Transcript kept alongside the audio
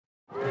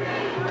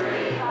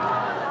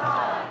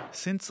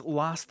Since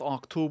last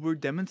October,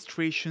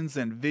 demonstrations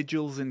and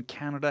vigils in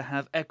Canada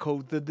have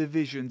echoed the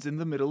divisions in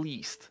the Middle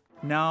East.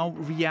 Now,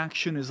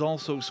 reaction is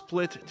also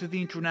split to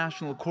the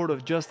International Court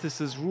of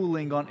Justice's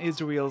ruling on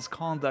Israel's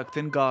conduct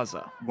in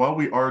Gaza. While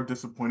we are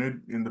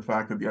disappointed in the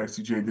fact that the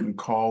ICJ didn't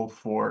call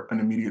for an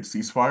immediate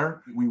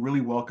ceasefire, we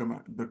really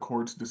welcome the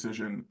court's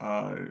decision,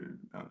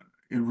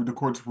 the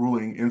court's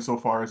ruling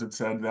insofar as it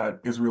said that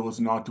Israel is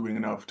not doing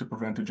enough to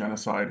prevent a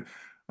genocide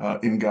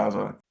in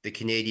Gaza. The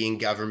Canadian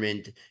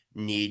government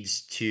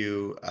needs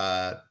to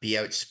be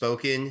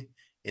outspoken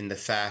in the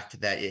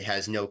fact that it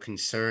has no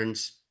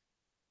concerns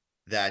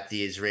that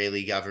the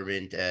Israeli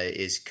government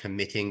is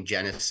committing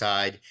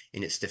genocide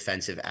in its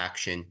defensive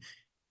action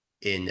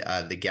in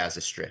the Gaza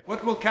Strip.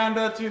 What will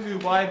Canada do to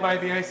abide by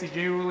the ICJ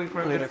ruling?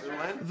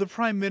 The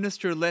Prime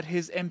Minister let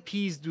his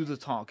MPs do the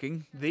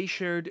talking. They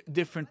shared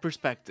different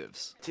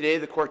perspectives. Today,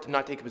 the court did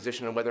not take a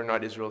position on whether or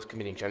not Israel is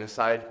committing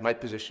genocide. My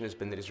position has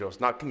been that Israel is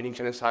not committing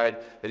genocide,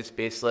 that it's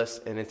baseless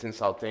and it's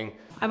insulting.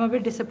 I'm a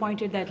bit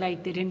disappointed that they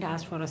didn't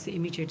ask for an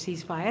immediate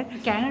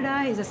ceasefire.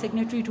 Canada is a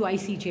signatory to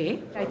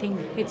ICJ. I think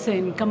it's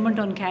incumbent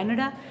on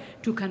Canada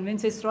to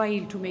convince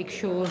Israel to make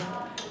sure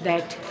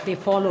that they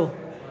follow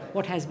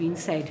what has been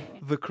said.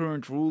 The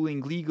current ruling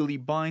legally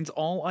binds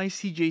all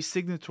ICJ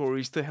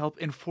signatories to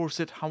help enforce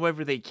it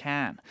however they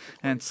can.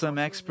 And some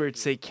experts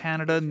say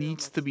Canada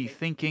needs to be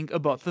thinking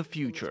about the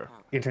future.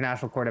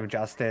 International Court of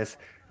Justice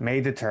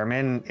may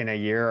determine in a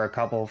year or a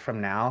couple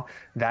from now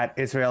that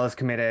Israel has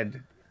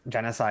committed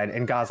genocide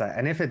in Gaza.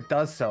 And if it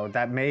does so,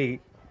 that may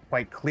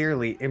quite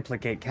clearly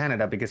implicate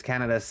Canada because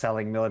Canada is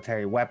selling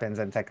military weapons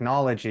and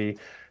technology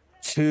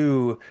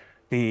to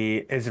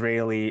the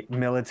Israeli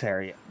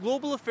military.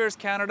 Global Affairs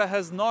Canada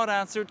has not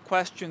answered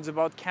questions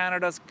about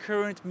Canada's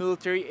current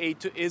military aid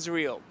to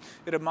Israel.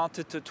 It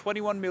amounted to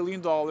 $21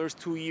 million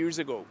 2 years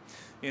ago.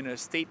 In a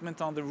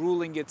statement on the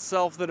ruling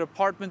itself, the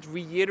department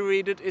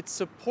reiterated its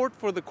support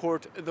for the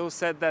court, though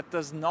said that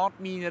does not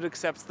mean it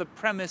accepts the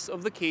premise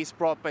of the case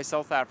brought by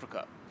South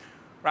Africa.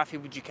 Rafi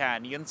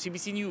Bujikani,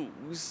 CBC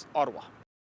News, Ottawa.